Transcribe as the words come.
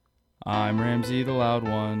I'm Ramsey, the loud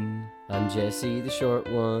one. I'm Jesse, the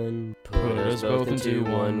short one. Put us both into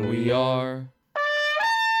one, we are.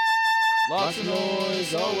 Lots of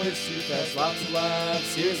noise, always too fast, lots of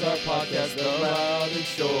laughs. Here's our podcast, the loud and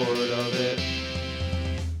short of it.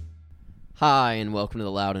 Hi, and welcome to the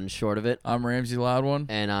loud and short of it. I'm Ramsey, the loud one.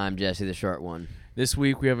 And I'm Jesse, the short one. This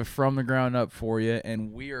week we have a From the Ground Up for you,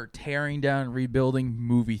 and we are tearing down and rebuilding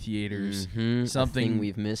movie theaters. Something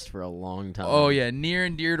we've missed for a long time. Oh, yeah, near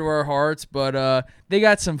and dear to our hearts, but they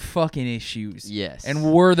got some fucking issues. Yes.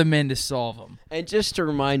 And we're the men to solve them. And just to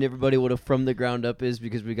remind everybody what a From the Ground Up is,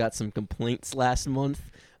 because we got some complaints last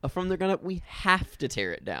month, a From the Ground Up, we have to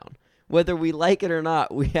tear it down. Whether we like it or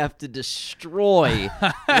not, we have to destroy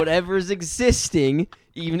whatever's existing,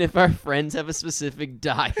 even if our friends have a specific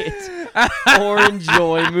diet or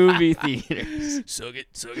enjoy movie theaters. Suck it.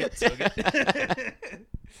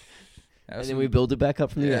 And then we build it back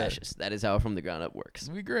up from the ashes. That is how From the Ground Up works.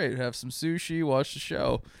 It'll be great. Have some sushi, watch the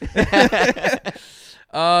show.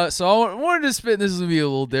 So I wanted to spend, this is going to be a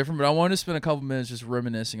little different, but I wanted to spend a couple minutes just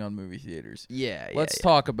reminiscing on movie theaters. Let's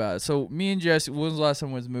talk about it. So me and Jesse, when was the last time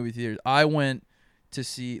we went to movie theaters? I went to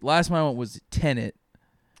see, last time I went was Tenet.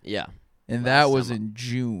 Yeah. And that was in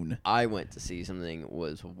June. I went to see something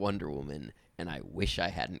was Wonder Woman, and I wish I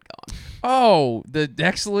hadn't gone. Oh, the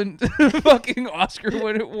excellent fucking Oscar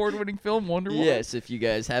award-winning film, Wonder Woman? Yes, if you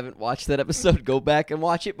guys haven't watched that episode, go back and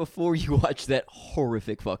watch it before you watch that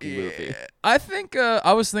horrific fucking movie. I think,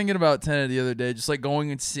 I was thinking about Tenet the other day, just like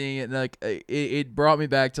going and seeing it, and like it brought me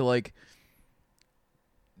back to like,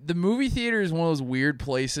 the movie theater is one of those weird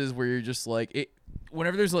places where you're just like,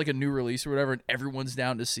 whenever there's like a new release or whatever and everyone's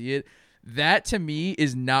down to see it, that to me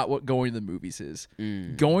is not what going to the movies is.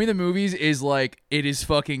 Going to the movies is like, it is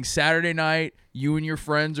fucking Saturday night. You and your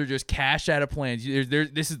friends are just cash out of plans.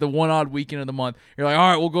 This is the one odd weekend of the month. You're like,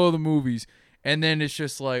 all right, we'll go to the movies. And then it's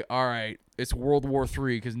just like, all right, it's World War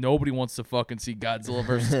III because nobody wants to fucking see Godzilla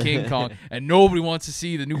versus King Kong. And nobody wants to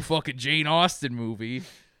see the new fucking Jane Austen movie.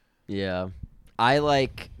 Yeah. I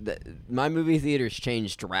like my movie theaters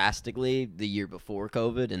changed drastically the year before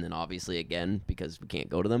COVID, and then obviously again because we can't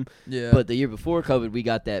go to them. Yeah. But the year before COVID, we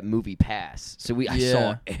got that movie pass, so I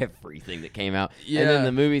saw everything that came out. Yeah. And then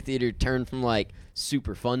the movie theater turned from like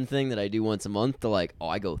super fun thing that I do once a month to like,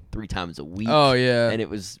 I go 3 times a week. Oh yeah. And it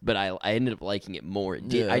was, but I ended up liking it more.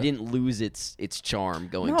 I didn't lose its charm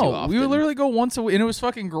going too often. We would literally go once a week, and it was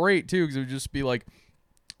fucking great too because it would just be like.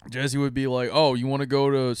 Jesse would be like, "Oh, you want to go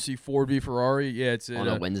to see Ford v Ferrari? Yeah, it's on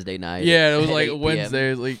a Wednesday night." Yeah, it was like Wednesday.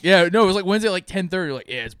 It was like, it was like Wednesday, like 10:30. Like,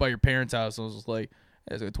 yeah, it's by your parents' house. And I was just like,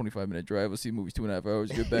 it's like a 25-minute drive. I'll see movies 2.5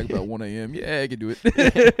 hours. Get back about 1 a.m. Yeah, I can do it.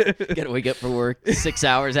 Gotta wake up for work 6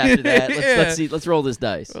 hours after that. Let's see. Let's roll this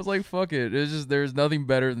dice. I was like, fuck it. It's just there's nothing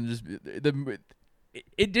better than just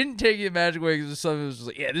It didn't take it a magic way because something was just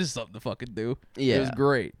like, this is something to fucking do. Yeah, it was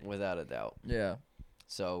great, without a doubt. Yeah.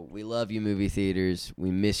 So we love you, movie theaters.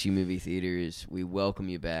 We miss you, movie theaters. We welcome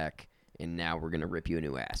you back, and now we're gonna rip you a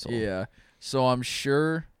new asshole. Yeah. So I'm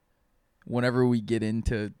sure whenever we get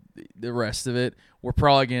into the rest of it, we're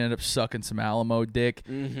probably gonna end up sucking some Alamo dick.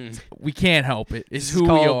 We can't help it. It's who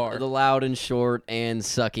we are. The loud and short and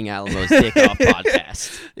sucking Alamo's dick off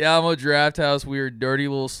podcast. The Alamo Draft House. We are dirty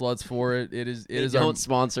little sluts for it. It is. Don't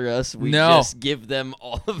sponsor us. We just give them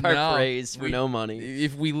all of our praise for no money.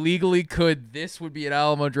 If we legally could, this would be an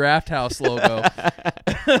Alamo Draft House logo.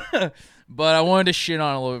 But I wanted to shit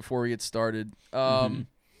on it a little bit before we get started.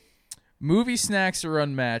 Movie snacks are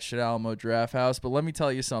unmatched at Alamo Draft House, but let me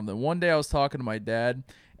tell you something. One day I was talking to my dad,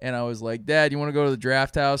 and I was like, Dad, you want to go to the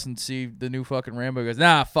Draft House and see the new fucking Rambo? He goes,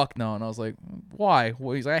 nah, fuck no. And I was like, why?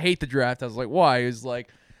 Well, he's like, I hate the Draft House. I was like, why? He's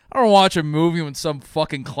like, I don't watch a movie when some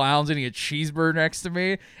fucking clown's eating a cheeseburger next to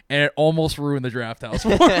me, and it almost ruined the Draft House for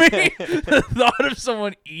me. The thought of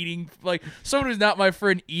someone eating, like, someone who's not my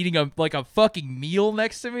friend eating a fucking meal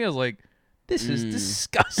next to me, I was like, this is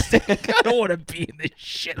disgusting. I don't want to be in this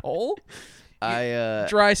shithole.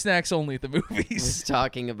 Dry snacks only at the movies. I was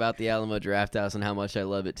talking about the Alamo Draft House and how much I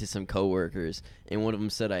love it to some coworkers, and one of them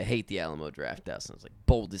said, I hate the Alamo Draft House. And I was like,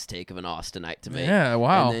 boldest take of an Austinite to me. Yeah,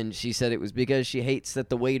 wow. And then she said it was because she hates that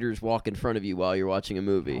the waiters walk in front of you while you're watching a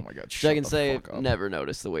movie. Oh my God, so I can say I've never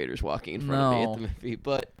noticed the waiters walking in front of me at the movie,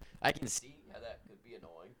 but I can see how that could be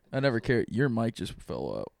annoying. I never cared. Your mic just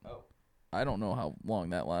fell out. Oh. I don't know how long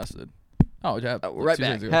that lasted. Oh, yeah. We're right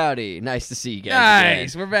back. Howdy. Nice to see you guys.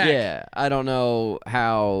 Nice. Again. We're back. Yeah. I don't know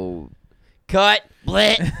how. Cut.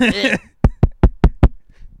 Blit.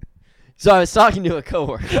 So I was talking to a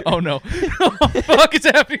coworker. Oh, no. Oh, fuck, it's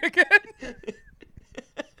happening again.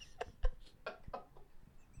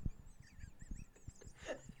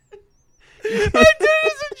 I did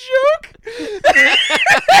it as a joke.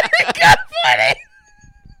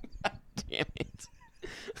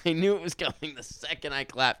 I knew it was coming the second I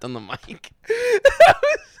clapped on the mic. I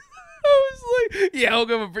was like, yeah, I'll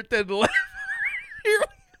go and pretend to laugh. Here.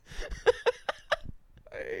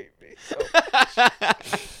 I hate me so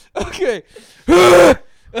much. Okay.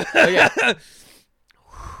 Okay.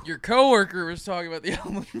 Your coworker was talking about the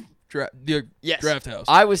Alamo Draft House.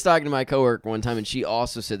 I was talking to my coworker one time, and she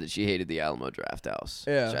also said that she hated the Alamo Draft House.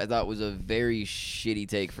 Yeah. Which I thought was a very shitty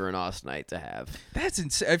take for an Austinite to have. That's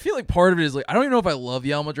insane. I feel like part of it is like I don't even know if I love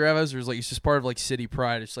the Alamo Draft House, or it's just part of like city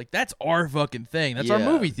pride. It's like that's our fucking thing. That's our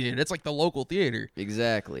movie theater. That's like the local theater.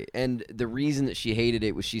 Exactly. And the reason that she hated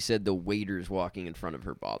it was she said the waiters walking in front of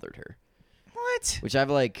her bothered her. What? Which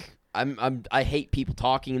I hate people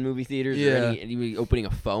talking in movie theaters or anybody opening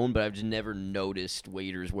a phone, but I've just never noticed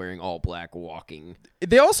waiters wearing all black walking.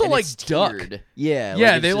 They also and like it's duck. tiered. Yeah.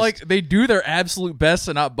 Yeah, they do their absolute best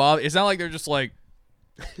to not bother. It's not like they're just like,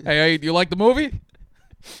 hey, you like the movie?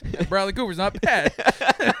 Bradley Cooper's not bad.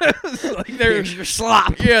 Like Here's your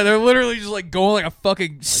slop. Yeah, they're literally just like going like a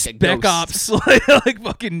fucking spec ops, like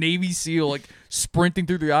fucking Navy SEAL, like sprinting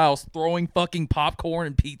through the aisles, throwing fucking popcorn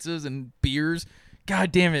and pizzas and beers.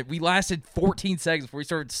 God damn it. We lasted 14 seconds before we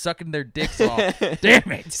started sucking their dicks off.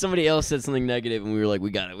 Damn it. Somebody else said something negative, and we were like,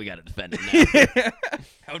 we got to defend it now.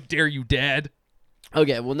 How dare you, Dad?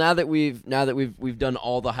 Okay, well now that we've done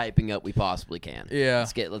all the hyping up we possibly can. Yeah.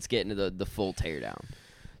 Let's get into the full teardown.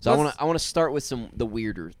 So I want to start with the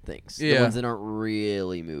weirder things. Yeah. The ones that aren't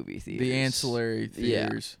really movie theaters. The ancillary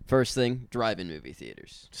theaters. Yeah. First thing, drive-in movie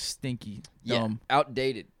theaters. Stinky. Yeah. Dumb.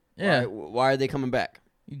 Outdated. Yeah. Why are they coming back?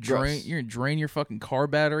 You're gonna drain your fucking car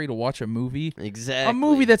battery to watch a movie. Exactly. A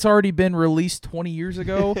movie that's already been released 20 years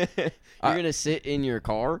ago. You're gonna sit in your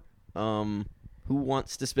car. Who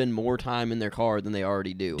wants to spend more time in their car than they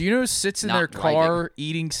already do? Do you know who sits in their car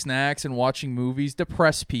eating snacks and watching movies?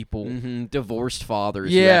 Depressed people. Mm-hmm. Divorced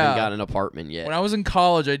fathers who haven't got an apartment yet. When I was in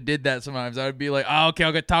college, I did that sometimes. I would be like, oh, okay,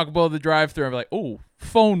 I'll get Taco Bell at the drive-thru. I'd be like, oh,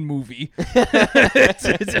 phone movie. it's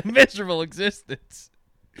a miserable existence.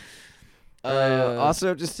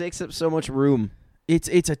 Also, it just takes up so much room. It's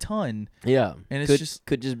a ton. Yeah, and it's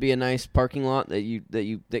could just be a nice parking lot that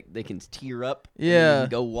they can tier up. Yeah, and you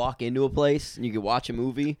can go walk into a place and you could watch a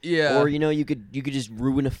movie. Yeah, or you could just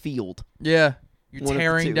ruin a field. Yeah, you're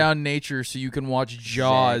tearing down nature so you can watch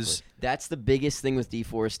Jaws. Exactly. That's the biggest thing with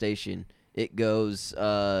deforestation. It goes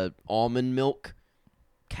almond milk,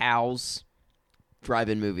 cows.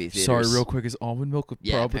 Drive-in movie theaters. Sorry, real quick, is almond milk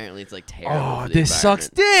apparently it's like terrible. Oh, this sucks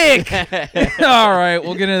dick. All right,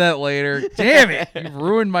 we'll get into that later. Damn it, you've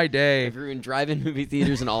ruined my day. I've ruined drive-in movie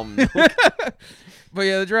theaters and almond milk. But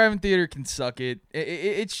yeah, the drive-in theater can suck it.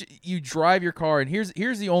 It's you drive your car, and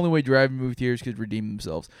here's the only way drive-in movie theaters could redeem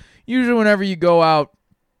themselves. Usually, whenever you go out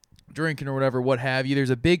drinking or whatever, what have you,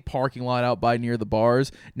 there's a big parking lot out by near the bars.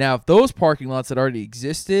 Now, if those parking lots had already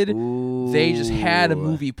existed, they just had a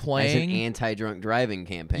movie playing. As an anti-drunk driving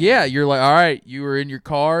campaign. Yeah, you're like, all right, you were in your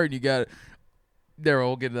car and you got there.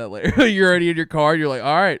 We'll get to that later. You're already in your car. And you're like,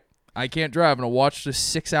 all right, I can't drive. I'm gonna watch this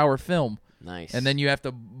 6-hour film. Nice. And then you have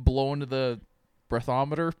to blow into the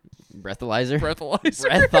breathometer. Breathalyzer.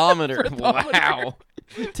 Breathometer. Wow.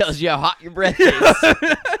 Tells you how hot your breath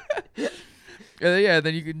is. Yeah,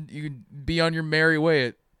 then you can be on your merry way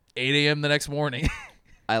at 8 a.m. the next morning.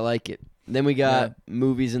 I like it. Then we got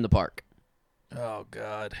movies in the park. Oh,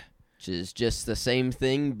 God. Which is just the same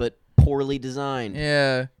thing, but poorly designed.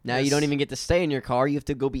 Yeah. Now you don't even get to stay in your car. You have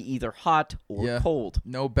to go be either hot or cold.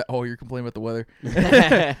 You're complaining about the weather.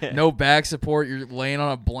 No back support. You're laying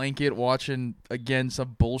on a blanket watching, again,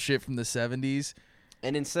 some bullshit from the 70s.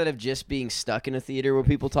 And instead of just being stuck in a theater where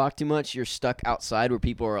people talk too much, you're stuck outside where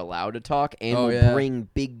people are allowed to talk and will bring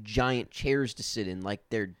big, giant chairs to sit in like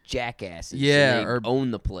they're jackasses. Yeah. Or own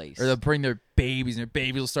the place. Or they'll bring their babies, and their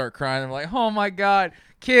babies will start crying. They're like, oh, my God,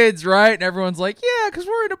 kids, right? And everyone's like, yeah, because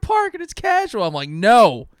we're in a park and it's casual. I'm like,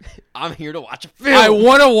 no. I'm here to watch a film. I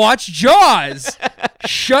want to watch Jaws.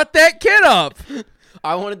 Shut that kid up.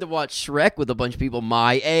 I wanted to watch Shrek with a bunch of people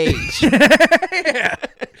my age. Yeah.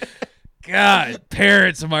 God,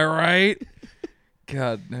 parents, am I right?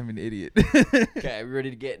 God, I'm an idiot. Okay, are we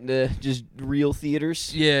ready to get into just real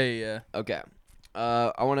theaters? Yeah. Okay.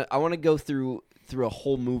 I want to go through a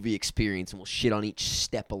whole movie experience, and we'll shit on each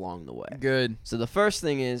step along the way. Good. So the first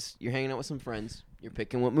thing is you're hanging out with some friends. You're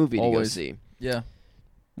picking what movie to go see. Yeah.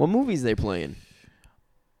 What movies they playing?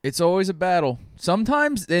 It's always a battle.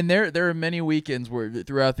 Sometimes, and there are many weekends where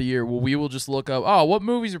throughout the year where we will just look up, oh, what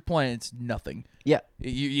movies are playing? It's nothing. Yeah.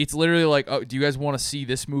 It's literally like, oh, do you guys want to see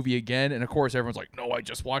this movie again? And of course, everyone's like, no, I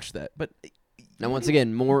just watched that. But Now, once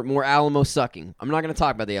again, more Alamo sucking. I'm not going to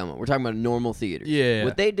talk about the Alamo. We're talking about normal theaters. Yeah.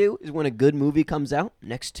 What they do is when a good movie comes out,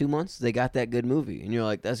 next 2 months, they got that good movie. And you're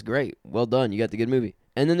like, that's great. Well done. You got the good movie.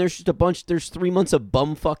 And then there's just there's 3 months of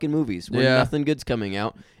bum fucking movies where nothing good's coming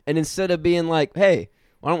out. And instead of being like, hey,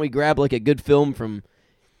 why don't we grab like a good film from,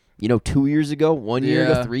 2 years ago, 1 year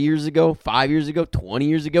ago, 3 years ago, 5 years ago, 20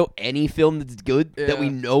 years ago, any film that's good that we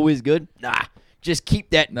know is good? Nah. Just keep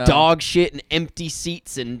that dog shit and empty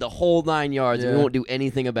seats and the whole 9 yards. And we won't do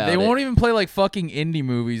anything about it. They won't even play like fucking indie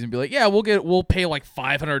movies and be like, yeah, we'll pay like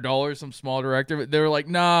 $500 some small director. But they're like,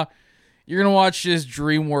 nah, you're gonna watch this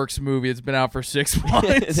DreamWorks movie that's been out for 6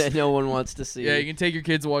 months that no one wants to see. Yeah, you can take your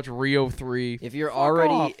kids to watch Rio 3.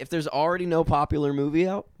 If there's already no popular movie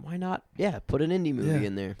out, why not? Yeah, put an indie movie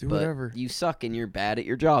in there. Do whatever. You suck and you're bad at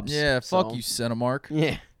your jobs. Yeah, fuck you, Cinemark.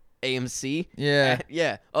 Yeah. AMC? Yeah.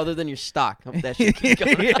 Yeah. Other than your stock. Hope that shit keeps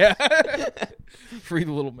going up. Free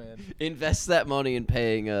the little man. Invest that money in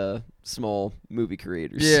paying small movie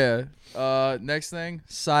creators. Yeah. Next thing,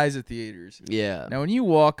 size of theaters. Yeah. Now, when you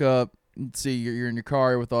walk up, see you're in your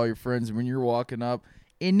car with all your friends, and when you're walking up,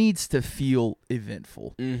 it needs to feel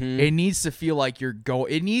eventful. Mm-hmm. It needs to feel like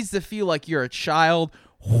it needs to feel like you're a child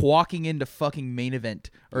walking into fucking Main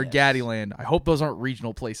Event or Gaddyland. I hope those aren't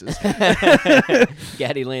regional places.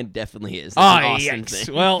 Gaddyland definitely is. That's an awesome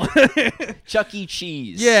thing. Well, Chuck E.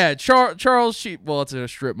 Cheese. Yeah, Charles Sheep. Well, it's a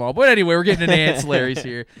strip mall. But anyway, we're getting into ancillaries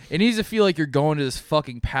here. It needs to feel like you're going to this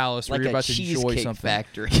fucking palace where like you're about to enjoy something.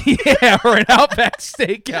 Factory. Yeah, or an Outback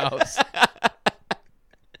Steakhouse.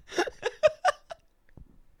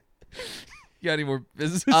 You got any more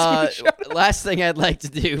business? Last thing I'd like to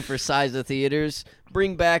do for size of theaters,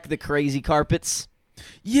 bring back the crazy carpets.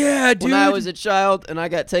 Yeah, dude. When I was a child and I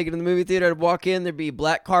got taken to the movie theater, I'd walk in, there'd be a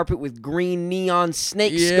black carpet with green neon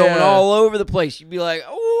snakes going all over the place. You'd be like,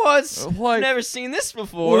 I've never seen this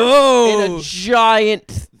before. Whoa. In a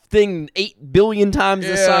giant thing 8 billion times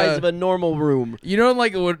the size of a normal room. You know,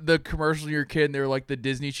 like the commercials when you're a kid, and they were like the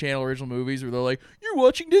Disney Channel original movies where they're like, you're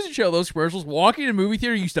watching Disney Channel. Those commercials, walking in a movie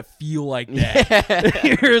theater used to feel like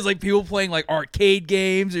that. There's like people playing like arcade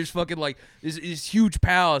games. There's fucking like this huge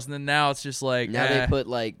palace, and then now it's just like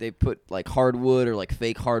they put like hardwood or like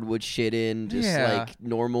fake hardwood shit in, just like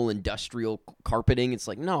normal industrial carpeting. It's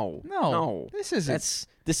like no. This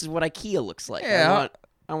is what IKEA looks like. Yeah.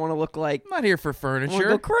 I want to look like. I'm not here for furniture. I want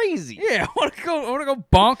to go crazy. Yeah, I want to go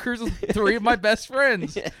bonkers with 3 of my best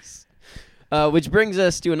friends. Yes. Which brings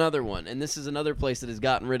us to another one, and this is another place that has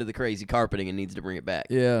gotten rid of the crazy carpeting and needs to bring it back.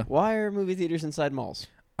 Yeah. Why are movie theaters inside malls?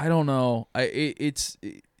 I don't know. Here's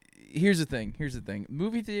the thing.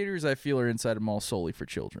 Movie theaters, I feel, are inside a mall solely for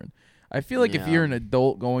children. I feel like if you're an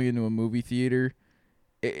adult going into a movie theater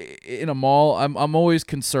in a mall, I'm always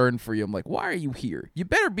concerned for you. I'm like, why are you here? You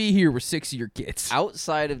better be here with 6 of your kids.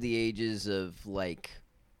 Outside of the ages of like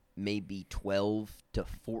maybe 12 to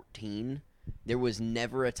 14, there was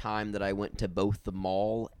never a time that I went to both the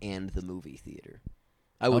mall and the movie theater.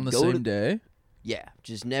 I would on the go same to, day? Yeah,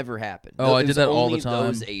 just never happened. Oh, I It did was that all the only time.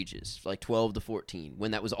 Those ages, like 12 to 14,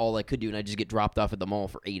 when that was all I could do, and I just get dropped off at the mall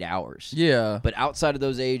for 8 hours. Yeah. But outside of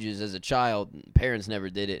those ages, as a child, parents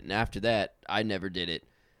never did it, and after that, I never did it.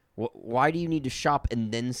 Why do you need to shop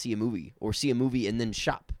and then see a movie, or see a movie and then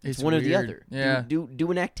shop? It's one or the other. Yeah.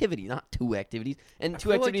 Do an activity, not 2 activities, and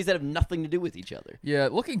 2 activities that have nothing to do with each other. Yeah,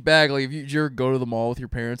 looking back, like if you ever go to the mall with your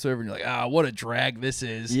parents over and you're like, what a drag this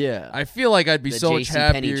is. Yeah. I feel like I'd be so much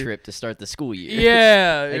happier. The JCPenney trip to start the school year.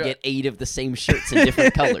 Yeah. I get 8 of the same shirts in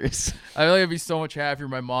different colors. I feel like I'd be so much happier.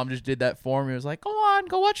 My mom just did that for me. I was like, go on,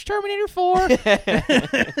 go watch Terminator 4.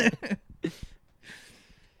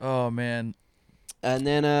 Oh, man. And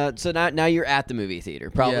then, so now you're at the movie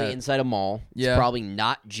theater, probably inside a mall. It's probably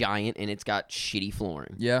not giant, and it's got shitty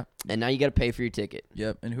flooring. Yeah. And now you got to pay for your ticket.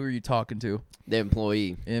 Yep. And who are you talking to? The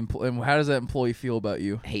employee. And how does that employee feel about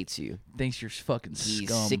you? Hates you. Thinks you're fucking He's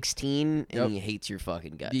scum. 16, and he hates your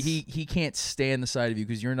fucking guts. He can't stand the sight of you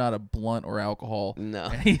because you're not a blunt or alcohol. No.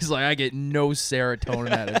 And he's like, I get no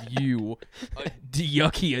serotonin out of you, a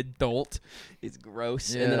yucky adult. It's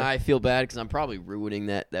gross. Yeah. And then I feel bad because I'm probably ruining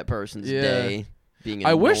that person's day. Being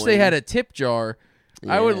I wish they annoying. had a tip jar.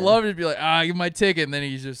 I would Yeah. love to be like, give my ticket, and then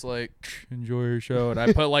he's just like, enjoy your show, and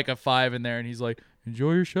I put like a 5 in there, and he's like,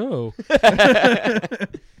 enjoy your show.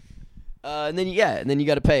 And then you got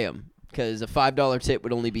to pay him because a $5 tip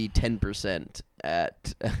would only be 10%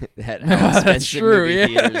 at how expensive movie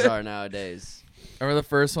theaters are nowadays. I remember the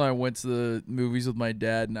first time I went to the movies with my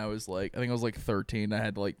dad, and I was like, I think I was like 13. I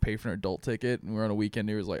had to like pay for an adult ticket, and we were on a weekend.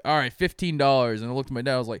 He was like, all right, $15, and I looked at my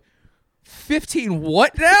dad. I was like, 15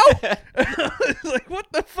 what now? Like, what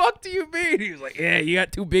the fuck do you mean? He was like, yeah, you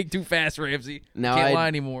got too big too fast, Ramsey. Now Can't lie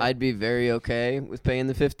anymore. I'd be very okay with paying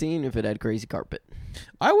the 15 if it had crazy carpet.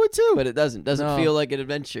 I would too. But it doesn't No. feel like an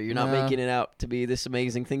adventure. You're not No. making it out to be this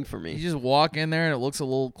amazing thing for me. You just walk in there and it looks a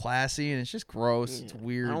little classy and it's just gross. It's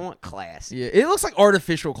weird. I don't want class. Yeah, it looks like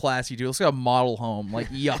artificial classy, dude. It looks like a model home. Like,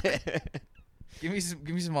 yuck. Give me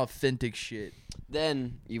some authentic shit.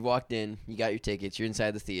 Then you walked in, you got your tickets, you're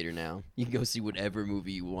inside the theater now. You can go see whatever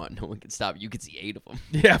movie you want. No one can stop you. You can see 8 of them.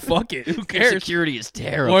 Yeah, fuck it. Who Your cares? security is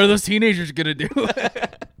terrible. What are those teenagers gonna do?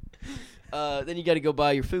 Then you got to go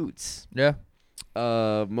buy your foods. Yeah.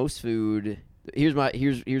 Most food. Here's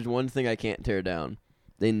one thing I can't tear down.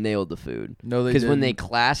 They nailed the food. No, they Because when they didn't.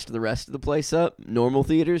 classed the rest of the place up, normal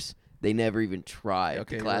theaters, they never even tried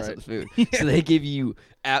Okay, to class you're up the food. Yeah. So they give you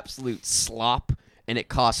absolute slop, and it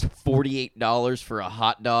costs $48 for a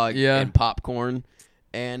hot dog Yeah. and popcorn.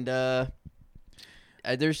 And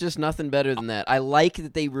there's just nothing better than that. I like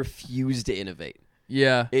that they refuse to innovate.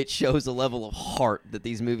 Yeah. It shows a level of heart that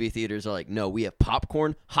these movie theaters are like, no, we have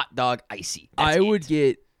popcorn, hot dog, icy. That's I would it.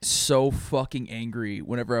 get so fucking angry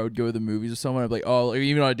whenever I would go to the movies with someone. I'd be like, oh, like,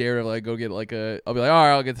 even on a day where I'd like go get like I'll be like, all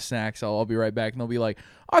right, I'll get the snacks. I'll be right back. And they'll be like,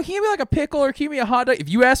 oh, can you give me like a pickle or can you give me a hot dog? If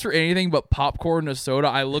you ask for anything but popcorn and a soda,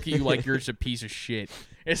 I look at you like you're just a piece of shit.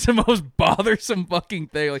 It's the most bothersome fucking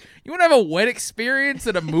thing. Like, you want to have a wet experience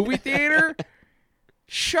at a movie theater?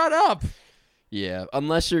 Shut up. Yeah,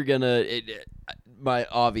 unless you're gonna. My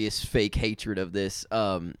obvious fake hatred of this.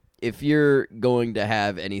 If you're going to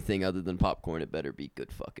have anything other than popcorn, it better be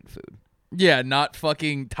good fucking food. Yeah, not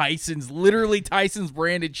fucking Tyson's, literally Tyson's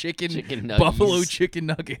branded Chicken Buffalo nuggets. chicken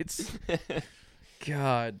nuggets.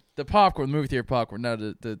 God, the popcorn, the movie theater popcorn. Not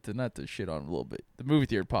to shit on it a little bit. The movie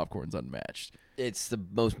theater popcorn's unmatched. It's the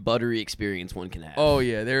most buttery experience one can have. Oh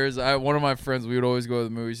yeah, there's one of my friends. We would always go to the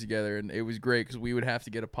movies together, and it was great because we would have to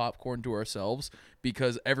get a popcorn to ourselves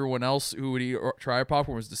because everyone else who would eat or try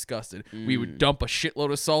popcorn was disgusted. We would dump a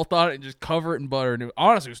shitload of salt on it and just cover it in butter, and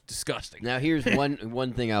honestly, it was disgusting. Now here's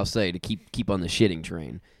one thing I'll say to keep on the shitting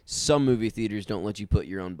train. Some movie theaters don't let you put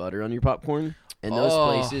your own butter on your popcorn, and those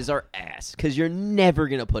places are ass because you're never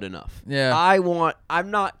gonna put enough. Yeah.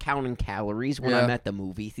 I'm not counting calories when Yeah. I'm at the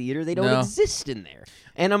movie theater. They don't No. exist in there,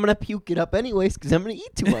 and I'm gonna puke it up anyways because I'm gonna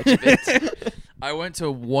eat too much of it. I went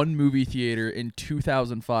to one movie theater in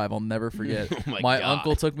 2005. I'll never forget. Oh my God.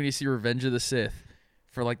 Uncle took me to see Revenge of the Sith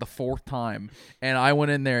for like the 4th time, and I went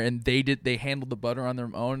in there and they handled the butter on their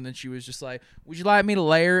own. And then she was just like, "Would you like me to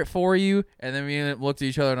layer it for you?" And then we looked at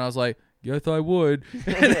each other, and I was like, "Yes, I would."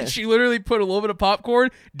 And then she literally put a little bit of popcorn,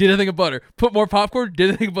 did a thing of butter, put more popcorn, did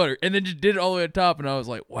a thing of butter, and then just did it all the way to the top. And I was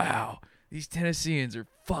like, "Wow, these Tennesseans are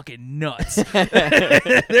fucking nuts."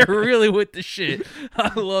 They're really with the shit.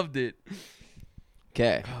 I loved it.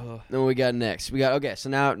 Okay. Then what we got next? So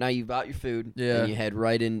now you've bought your food. Yeah. And you head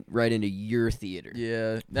right into your theater.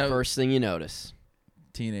 Yeah. Now, First thing you notice,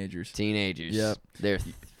 teenagers. teenagers. Yep. They're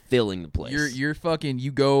filling the place. You're fucking.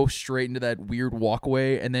 You go straight into that weird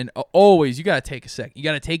walkway, and then always you gotta take a second. You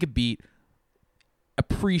gotta take a beat,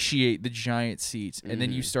 appreciate the giant seats, and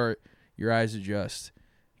then you start. Your eyes adjust.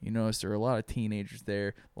 You notice there are a lot of teenagers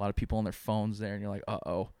there, a lot of people on their phones there, and you're like,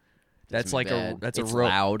 uh-oh. That's like bad. it's It's a row.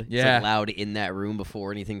 loud. Yeah. It's like loud in that room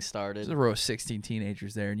before anything started. There's a row of 16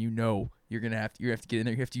 teenagers there, and you know you're gonna have to get in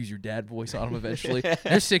there. You have to use your dad voice on them eventually.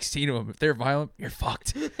 There's 16 of them. If they're violent, you're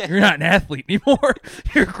fucked. You're not an athlete anymore.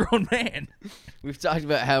 You're a grown man. We've talked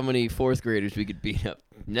about how many 4th graders we could beat up.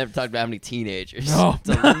 Never talked about how many teenagers. No. It's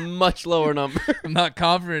a much lower number. I'm not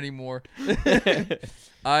confident anymore.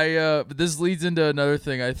 But this leads into another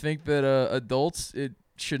thing. I think that adults, it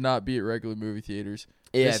should not be at regular movie theaters.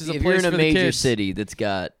 Yeah, This is a if you're place in a for the major kids. city that's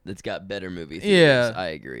got go movie theaters, Yeah. I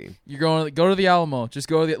agree. You're go to the Alamo. Just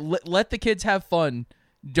go to let the kids have fun.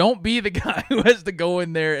 Don't be the guy who has to go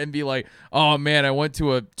in there and be like, "Oh man, I went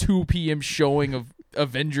to a 2 p.m. showing of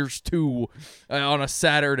Avengers 2 on a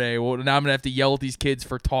Saturday. Well, now I'm gonna have to yell at these kids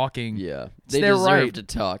for talking." Yeah, It's they their deserve right. to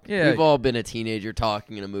talk. Yeah. We've all been a teenager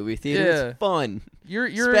talking in a movie theater. Yeah. It's fun, You're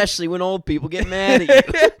especially when old people get mad at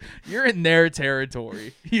you. you're in their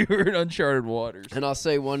territory. You're in uncharted waters. And I'll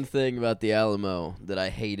say one thing about the Alamo that I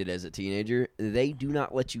hated as a teenager. They do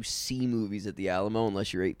not let you see movies at the Alamo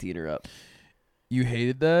unless you're 18 or up. You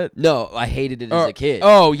hated that? No, I hated it as a kid.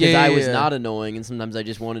 Oh, yeah, Because I yeah, was yeah. not annoying, and sometimes I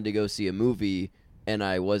just wanted to go see a movie, and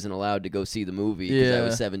I wasn't allowed to go see the movie because I Yeah.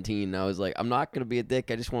 was 17. And I was like, I'm not going to be a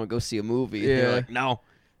dick. I just want to go see a movie. And Yeah. they're like, no.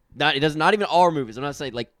 Not even our movies. I'm not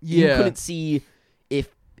saying, like, you Yeah. couldn't see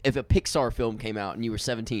if a Pixar film came out and you were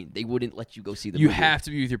 17, they wouldn't let you go see the You movie. have to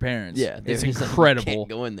be with your parents. Yeah. It's they're just like, you incredible. can't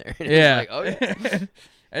go in there. And Yeah. it's like, okay.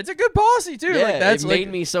 It's a good policy too. Yeah, like that's it like, made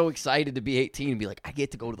me so excited to be 18 and be like, I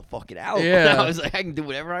get to go to the fucking Alamo. Yeah. I was like, I can do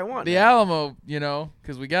whatever I want. the now. Alamo,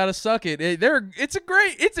 because we gotta suck it.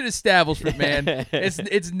 It's an establishment, man.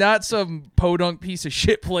 It's not some podunk piece of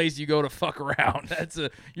shit place you go to fuck around.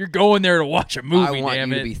 You're going there to watch a movie. I want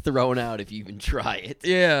damn you it. to be thrown out if you even try it.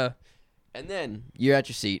 Yeah. And then you're at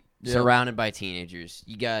your seat, Yep. surrounded by teenagers.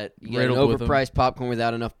 You got an Riddled with 'em. overpriced popcorn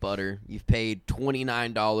without enough butter. You've paid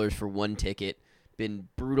 $29 for one ticket, been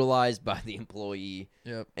brutalized by the employee,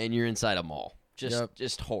 Yep. and you're inside a mall.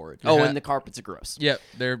 Just horrid. Your hat- and the carpets are gross. Yep.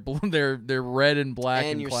 They're red and black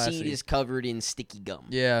and your classy. seat is covered in sticky gum.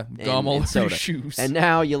 Yeah, gum all and over your soda. shoes. And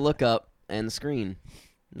now you look up, and the screen,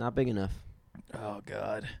 not big enough. oh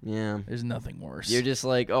god, Yeah. there's nothing worse. You're just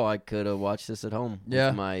like, oh, I could have watched this at home Yeah.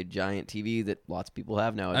 with my giant TV that lots of people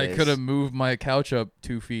have nowadays. I could have moved my couch up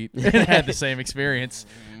 2 feet and had the same experience.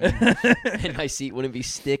 and my seat wouldn't be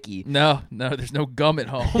sticky. No, there's no gum at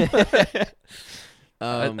home.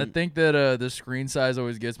 I think that the screen size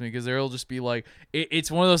always gets me because there'll just be like it's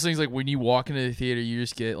one of those things like when you walk into the theater, you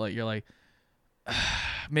just get like you're like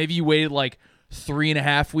maybe you waited like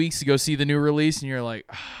 3.5 weeks to go see the new release, and you're like,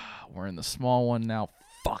 we're in the small one now.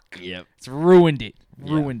 Fuck. Yep. It's ruined it.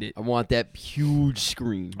 Ruined it. I want that huge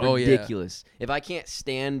screen. Oh, yeah. Ridiculous. If I can't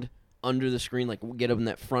stand under the screen, like get up in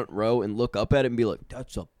that front row and look up at it and be like,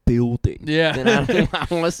 that's a building. Yeah. Then I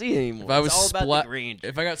don't want to see it anymore. If I was it's all about the green.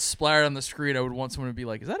 if I got splattered on the screen, I would want someone to be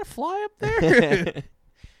like, "Is that a fly up there?"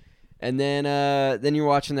 And then you're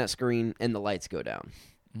watching that screen and the lights go down.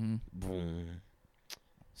 Mhm. Boom.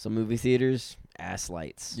 Some movie theaters, ass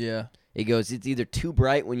lights. Yeah. It goes. It's either too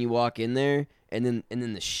bright when you walk in there, and then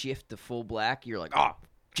the shift to full black. You're like, oh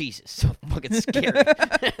Jesus, so fucking scary.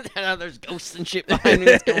 Now there's ghosts and shit behind me.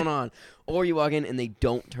 What's going on? Or you walk in and they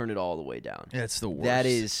don't turn it all the way down. That's the worst. That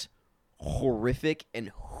is horrific.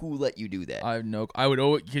 And who let you do that? I would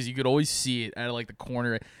always because you could always see it at like the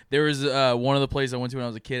corner. There was one of the places I went to when I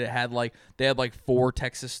was a kid. They had like 4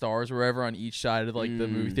 Texas stars or wherever on each side of like the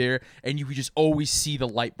movie theater, and you could just always see the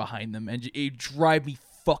light behind them, and it drive me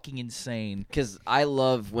fucking insane. Because I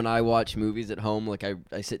love when I watch movies at home, like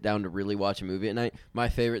I sit down to really watch a movie at night. My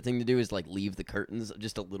favorite thing to do is like leave the curtains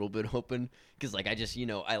just a little bit open, because like I just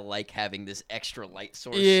I like having this extra light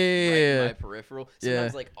source right in my peripheral.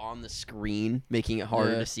 Sometimes like on the screen, making it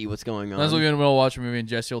harder to see what's going on. I was looking in the middle of watching a movie, and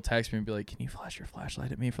Jesse will text me and be like, "Can you flash your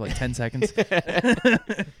flashlight at me for like 10 seconds?"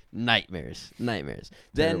 Nightmares. Terrible.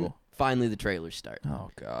 Then finally the trailers start. Oh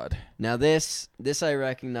God. Now this I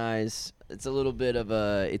recognize. It's a little bit of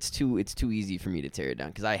a. It's too easy for me to tear it down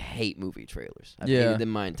because I hate movie trailers. I've hated them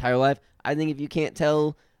my entire life. I think if you can't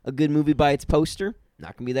tell a good movie by its poster,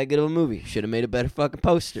 not gonna be that good of a movie. Should have made a better fucking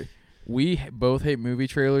poster. We both hate movie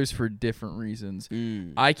trailers for different reasons.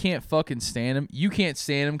 I can't fucking stand them. You can't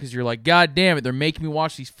stand them because you're like, God damn it, they're making me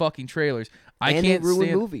watch these fucking trailers. I can't they ruin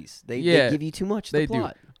stand movies. They give you too much. They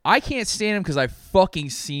plot. do. I can't stand them because I've fucking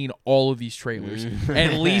seen all of these trailers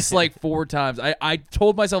at least like 4 times. I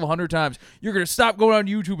told myself 100 times, you're going to stop going on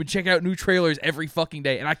YouTube and check out new trailers every fucking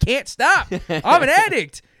day. And I can't stop. I'm an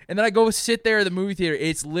addict. And then I go sit there at the movie theater.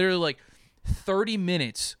 It's literally like 30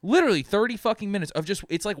 minutes, literally 30 fucking minutes of just,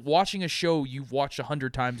 it's like watching a show you've watched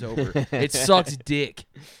 100 times over. It sucks dick.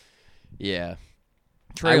 Yeah.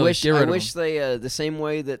 Trailers, I wish they the same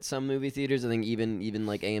way that some movie theaters, I think even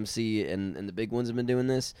like AMC and the big ones have been doing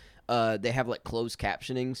this. They have like closed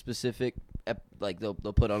captioning specific, like they'll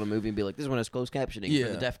put on a movie and be like, this one has closed captioning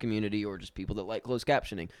for the deaf community or just people that like closed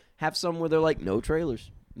captioning. Have some where they're like, no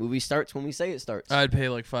trailers. Movie starts when we say it starts. I'd pay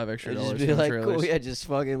like $5 extra just for be the like, trailers. cool, yeah, just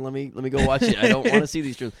fucking let me go watch it. I don't want to see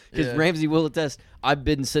these trailers because Ramsey will attest. I've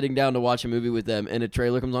been sitting down to watch a movie with them, and a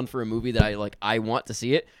trailer comes on for a movie that I want to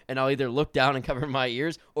see it, and I'll either look down and cover my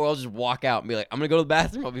ears, or I'll just walk out and be like, I'm gonna go to the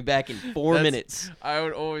bathroom. I'll be back in 4 minutes. I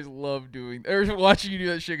would always love doing or watching you do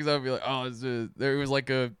that shit because I would be like, oh, there was like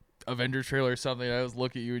a Avengers trailer or something. And I was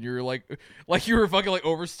looking at you and you were like you were fucking like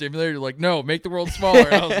overstimulated. You're like, no, make the world smaller.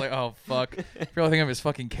 And I was like, oh fuck. I feel like I'm his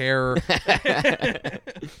fucking carer.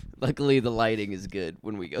 Luckily, the lighting is good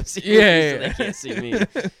when we go see so they can't see me.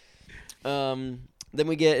 Then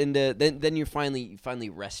we get into then you finally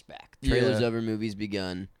rest back. Trailers over, movies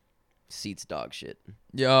begun. Seats dog shit.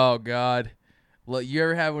 Yeah, oh god. Well, you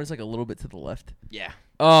ever have when it's like a little bit to the left? Yeah.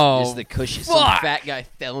 Oh, just the cushion. Fuck. Some fat guy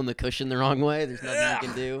fell in the cushion the wrong way. There's nothing you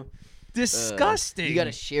can do. Disgusting. You got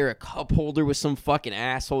to share a cup holder with some fucking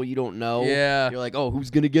asshole you don't know. Yeah. You're like, oh,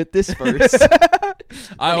 who's gonna get this first?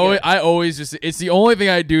 I always just, it's the only thing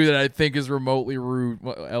I do that I think is remotely rude.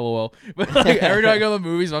 LOL. But like every time I go to the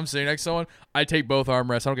movies, if I'm sitting next to someone, I take both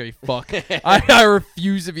armrests. I don't give a fuck. I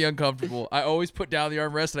refuse to be uncomfortable. I always put down the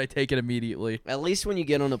armrest and I take it immediately. At least when you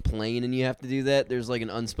get on a plane and you have to do that, there's like an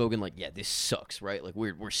unspoken like, yeah, this sucks, right? Like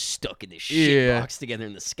we're stuck in this shit box together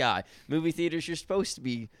in the sky. Movie theaters, you're supposed to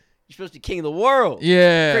be king of the world.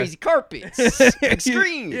 Yeah. Crazy carpets, big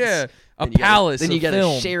screens. Yeah. A palace. Then you gotta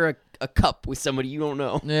film. share a cup with somebody you don't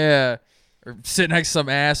know. Yeah. Or sit next to some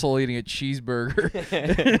asshole eating a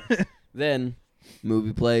cheeseburger. Then,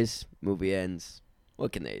 movie plays, movie ends.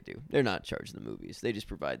 What can they do? They're not charging the movies. They just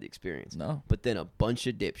provide the experience. No. But then a bunch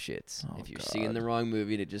of dipshits, if you're seeing the wrong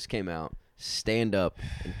movie that just came out, stand up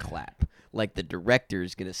and clap. Like the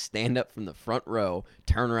director's going to stand up from the front row,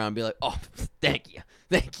 turn around and be like, oh, thank you.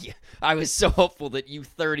 Thank you. I was so hopeful that you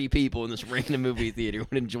 30 people in this random movie theater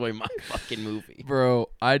would enjoy my fucking movie. Bro,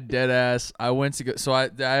 I dead ass. I went to go. So I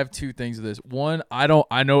have two things of this. One, I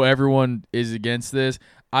know everyone is against this.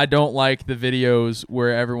 I don't like the videos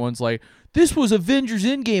where everyone's like, this was Avengers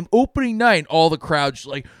Endgame opening night. And all the crowd's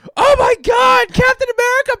like, oh my God, Captain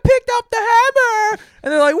America picked up the hammer.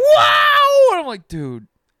 And they're like, wow. And I'm like, dude,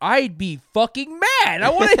 I'd be fucking mad. I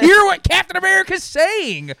want to hear what Captain America's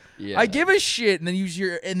saying. Yeah. I give a shit. And then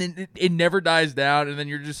and then it never dies down. And then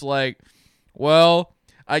you're just like, well,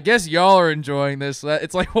 I guess y'all are enjoying this.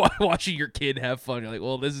 It's like watching your kid have fun. You're like,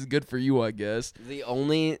 well, this is good for you, I guess. The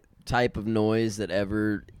only type of noise that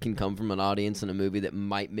ever can come from an audience in a movie that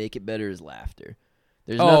might make it better is laughter.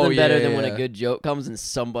 There's nothing better than when a good joke comes and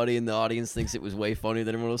somebody in the audience thinks it was way funnier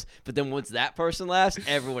than everyone else. But then once that person laughs,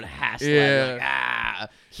 everyone has to laugh. Like,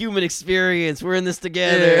 human experience. We're in this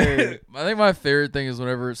together. Yeah. I think my favorite thing is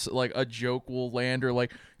whenever it's like a joke will land or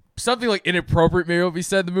like something like inappropriate maybe will be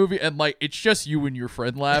said in the movie and like it's just you and your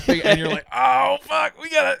friend laughing and you're like, oh fuck, we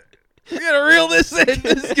gotta reel this in.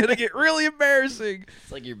 This is gonna get really embarrassing.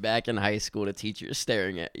 It's like you're back in high school and a teacher is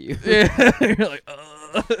staring at you. Yeah. You're like,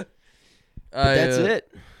 ugh. But that's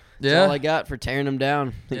it. That's Yeah, all I got for tearing them down.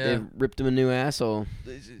 I think they ripped him a new asshole.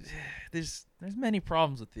 There's many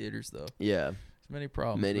problems with theaters though. Yeah. There's many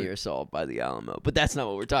problems. Many are solved by the Alamo. But that's not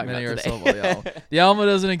what we're talking Many about are today. solved by the Alamo. The Alamo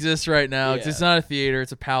doesn't exist right now. Yeah. It's not a theater.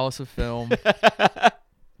 It's a palace of film.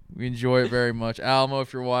 We enjoy it very much. Alamo,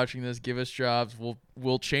 if you're watching this, give us jobs.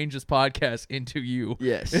 We'll change this podcast into you.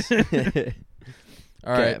 Yes.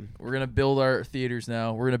 All right. We're going to build our theaters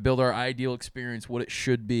now. We're going to build our ideal experience, what it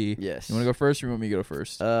should be. Yes. You want to go first or you want me to go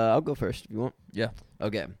first? I'll go first if you want. Yeah.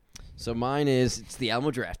 Okay. So mine it's the Alamo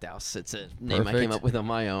Draft House. It's a name I came up with on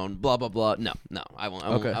my own. Blah, blah, blah. No, I won't.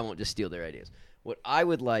 I won't just steal their ideas. What I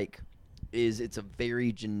would like is it's a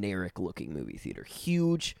very generic looking movie theater.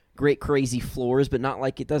 Huge, great, crazy floors, but not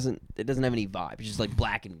like it doesn't have any vibe. It's just like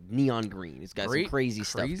black and neon green. It's got some crazy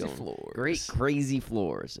stuff going. Floors. Great, crazy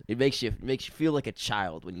floors. It makes you feel like a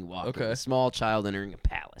child when you walk in. A small child entering a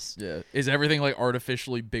palace. Yeah. Is everything like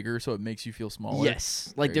artificially bigger so it makes you feel smaller?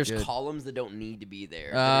 Yes. Like Very there's good. columns that don't need to be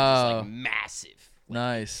there. That are just like massive. Like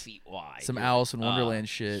Nice. feet wide. Some Alice in Wonderland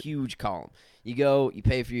shit. Huge column. You go, you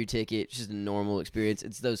pay for your ticket. It's just a normal experience.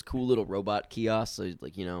 It's those cool little robot kiosks. So,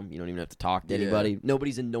 like, you don't even have to talk to anybody.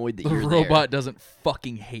 Nobody's annoyed that The you're robot doesn't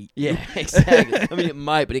fucking hate you. Yeah, exactly. I mean, it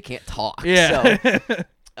might, but it can't talk. Yeah.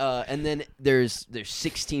 So, and then there's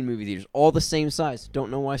 16 movie theaters, all the same size.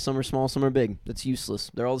 Don't know why some are small, some are big. That's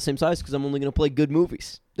useless. They're all the same size because I'm only going to play good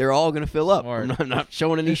movies. They're all going to fill up. I'm not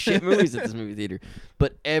showing any shit movies at this movie theater.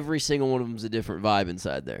 But every single one of them is a different vibe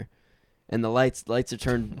inside there. And the lights are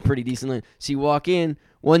turned pretty decently. So you walk in,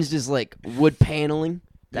 one's just like wood paneling.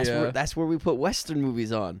 That's where we put Western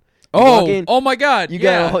movies on. Oh my God! You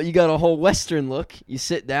got a whole Western look. You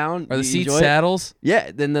sit down. Are the seats saddles?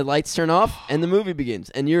 Yeah. Then the lights turn off and the movie begins,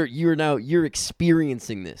 and you're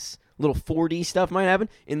experiencing this. Little 4D stuff might happen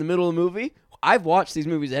in the middle of the movie. I've watched these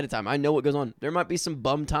movies ahead of time. I know what goes on. There might be some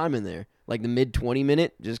bum time in there, like the mid 20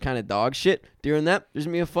 minute, just kind of dog shit. During that, there's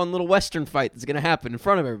gonna be a fun little Western fight that's gonna happen in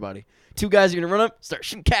front of everybody. Two guys are going to run up, start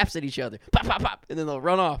shooting caps at each other. Pop, pop, pop. And then they'll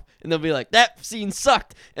run off. And they'll be like, that scene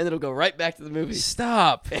sucked. And then it'll go right back to the movie.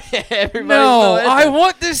 Stop. No, I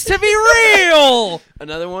want this to be real.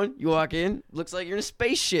 Another one, you walk in, looks like you're in a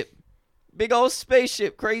spaceship. Big old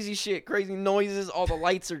spaceship. Crazy shit. Crazy noises. All the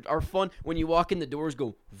lights are fun. When you walk in, the doors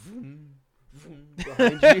go vroom, vroom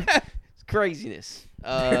behind you. It's craziness.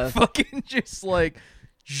 They're fucking just like...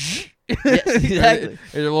 Yes, exactly. Are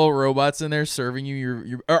there little robots in there serving you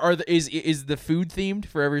your is the food themed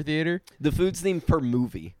for every theater? The food's themed per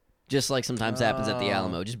movie. Just like sometimes happens at the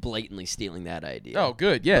Alamo, just blatantly stealing that idea. Oh,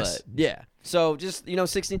 good. Yes. But, yeah. So just,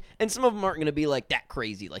 16. And some of them aren't going to be like that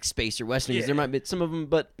crazy, like space or Western. Because there might be some of them,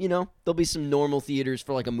 but, there'll be some normal theaters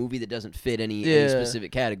for like a movie that doesn't fit any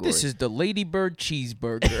specific category. This is the Ladybird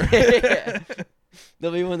Cheeseburger. Yeah.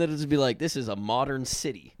 There'll be one that'll just be like, this is a modern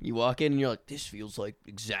city. You walk in and you're like, this feels like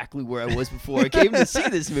exactly where I was before I came to see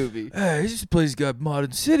this movie. Hey, this place got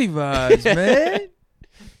modern city vibes, man.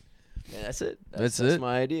 Yeah, that's it. That's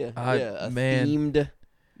my idea. A man. themed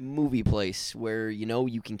movie place where,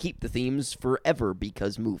 you can keep the themes forever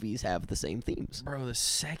because movies have the same themes. Bro, the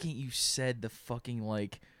second you said the fucking,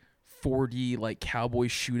 4D, cowboy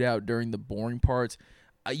shootout during the boring parts,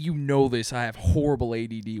 you know this. I have horrible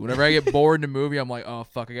ADD. Whenever I get bored in a movie, I'm like, oh,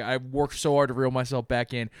 fuck. I worked so hard to reel myself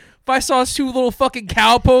back in. If I saw two little fucking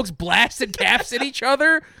cowpokes blasting caps at each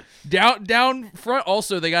other down front,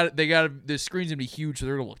 also, they got the screen's going to be huge, so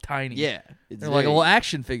they're going to look tiny. Yeah. They're like little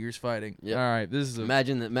action figures fighting. Yep. All right, this is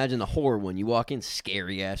imagine the horror one. You walk in,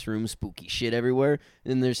 scary ass room, spooky shit everywhere.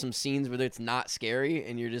 And then there's some scenes where it's not scary,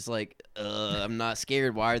 and you're just like, I'm not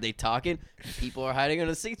scared. Why are they talking? People are hiding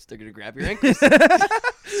under the seats. They're gonna grab your ankles.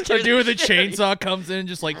 The dude with the chainsaw comes in and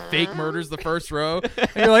just fake murders the first row, and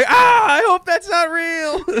you're like, I hope that's not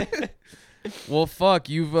real. Well, fuck,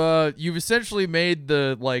 you've essentially made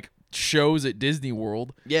the shows at Disney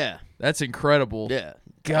World. Yeah, that's incredible. Yeah.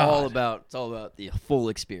 God. It's all about the full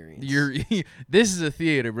experience. This is a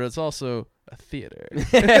theater, but it's also a theater.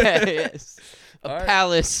 Yes. A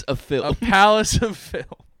palace of film. A palace of film.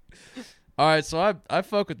 All right, so I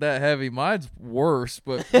fuck with that heavy. Mine's worse,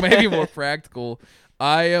 but maybe more practical.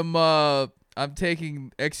 I'm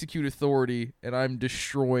taking Execute Authority, and I'm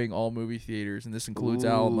destroying all movie theaters, and this includes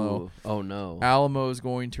Alamo. Oh, no. Alamo is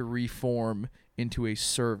going to reform into a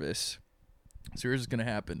service. So here's what's going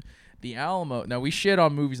to happen. The Alamo, now we shit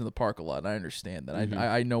on movies in the park a lot, and I understand that. Mm-hmm.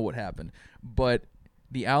 I know what happened. But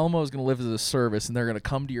the Alamo is going to live as a service, and they're going to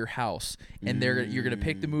come to your house, and you're going to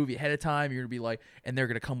pick the movie ahead of time. You're going to be like, and they're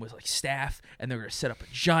going to come with staff, and they're going to set up a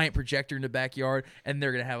giant projector in the backyard, and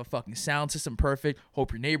they're going to have a fucking sound system perfect.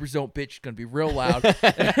 Hope your neighbors don't bitch. It's going to be real loud.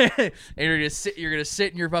 And you're going to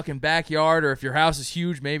sit in your fucking backyard, or if your house is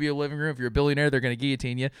huge, maybe a living room. If you're a billionaire, they're going to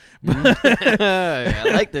guillotine you.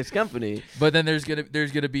 I like this company. But then there's going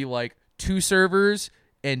to be 2 servers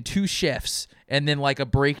and 2 chefs, and then a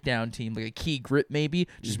breakdown team, a key grip maybe,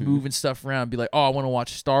 just moving stuff around, be like, oh, I want to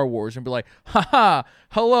watch Star Wars, and be like, haha,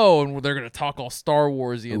 hello, and they're going to talk all Star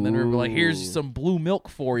Warsy, and then they're like, here's some blue milk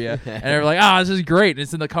for you, and they're like, this is great, and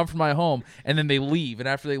it's in the comfort of my home, and then they leave, and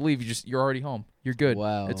after they leave, you're already home. You're good.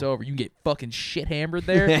 Wow. It's over. You can get fucking shit hammered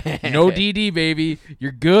there. No DD, baby.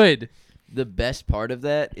 You're good. The best part of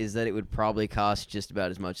that is that it would probably cost just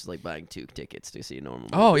about as much as buying 2 tickets to see a normal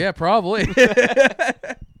movie. Oh, yeah, probably.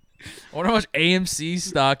 I wonder how much AMC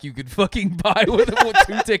stock you could fucking buy with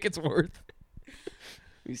 2 tickets worth.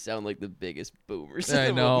 We sound like the biggest boomers.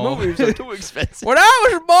 I know. Movies are too expensive. When I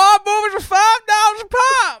was a boy, movies were $5 a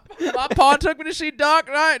pop. My pa took me to see Dark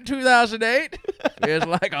Knight in 2008. It was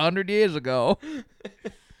 100 years ago.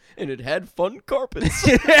 And it had fun carpets.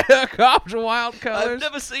 Carpets and wild colors. I've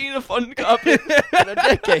never seen a fun carpet in a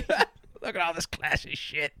decade. Look at all this classy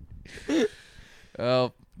shit.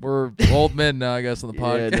 Well, we're old men now, I guess, on the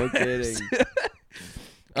podcast. Yeah, no kidding.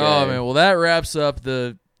 Oh, man. Well, that wraps up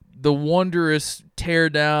the wondrous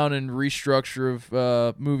tear down and restructure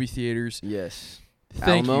of movie theaters. Yes.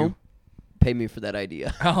 Thank you. Pay me for that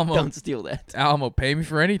idea. Alamo, don't steal that. Alamo, pay me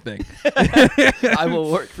for anything. I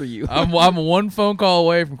will work for you. I'm one phone call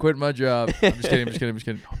away from quitting my job. I'm just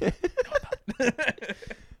kidding.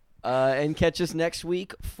 No, and catch us next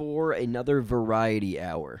week for another variety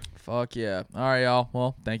hour. Fuck yeah. All right, y'all.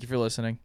 Well, thank you for listening.